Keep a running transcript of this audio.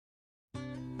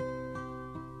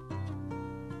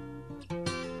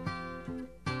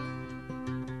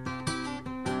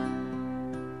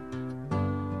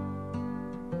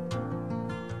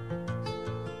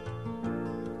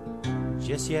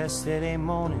Just yesterday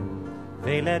morning,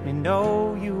 they let me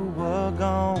know you were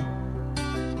gone.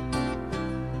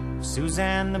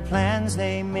 Suzanne, the plans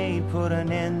they made put an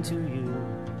end to you.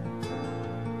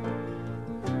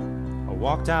 I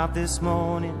walked out this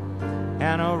morning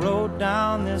and I wrote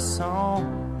down this song.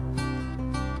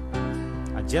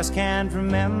 I just can't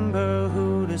remember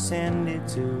who to send it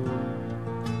to.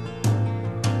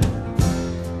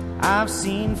 I've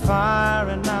seen fire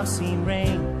and I've seen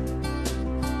rain.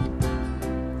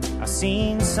 I've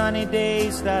seen sunny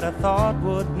days that I thought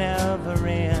would never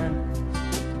end.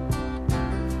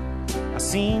 I've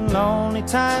seen lonely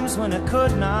times when I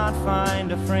could not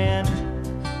find a friend.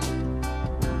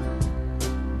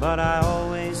 But I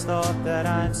always thought that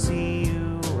I'd see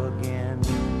you again.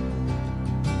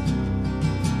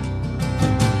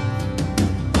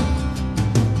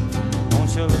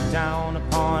 Won't you look down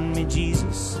upon me,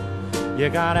 Jesus? You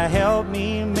gotta help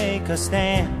me make a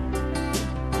stand.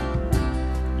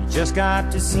 You just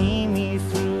got to see me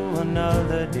through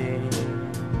another day.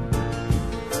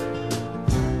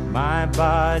 My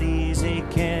body's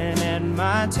aching and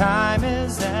my time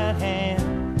is at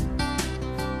hand.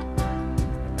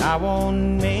 I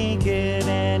won't make it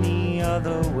any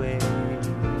other way.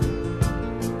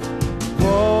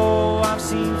 Whoa, I've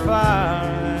seen fire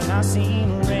and I've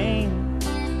seen rain.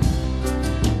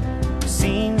 I've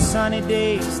seen sunny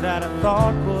days that I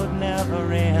thought would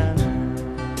never end.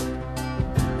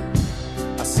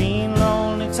 I've seen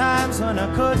lonely times when I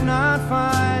could not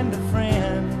find a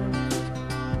friend.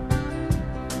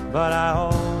 But I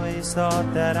always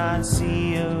thought that I'd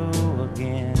see you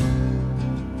again.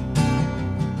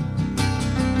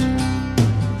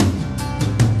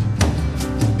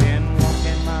 Been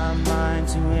walking my mind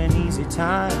to an easy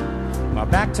time, my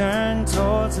back turned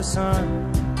towards the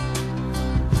sun.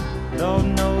 Lord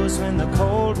knows when the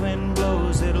cold wind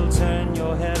blows, it'll turn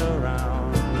your head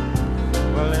around.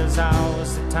 Well, there's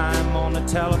hours of time on the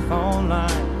telephone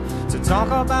line to talk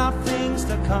about things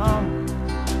to come.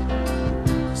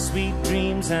 Sweet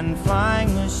dreams and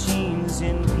flying machines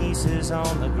in pieces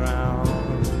on the ground.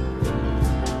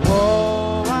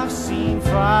 Whoa, I've seen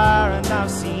fire and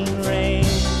I've seen rain.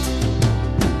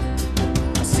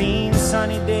 I've seen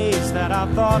sunny days that I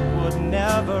thought would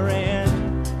never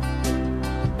end.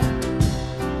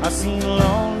 I've seen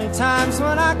lonely times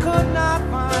when I could not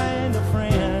find a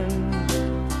friend.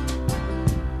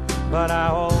 But I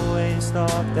always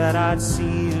thought that I'd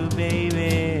see you,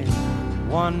 baby,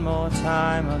 one more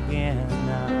time again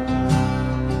now.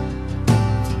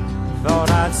 Thought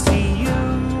I'd see you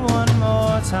one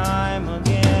more time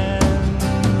again.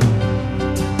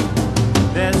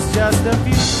 There's just a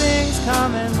few things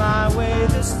coming my way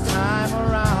this time.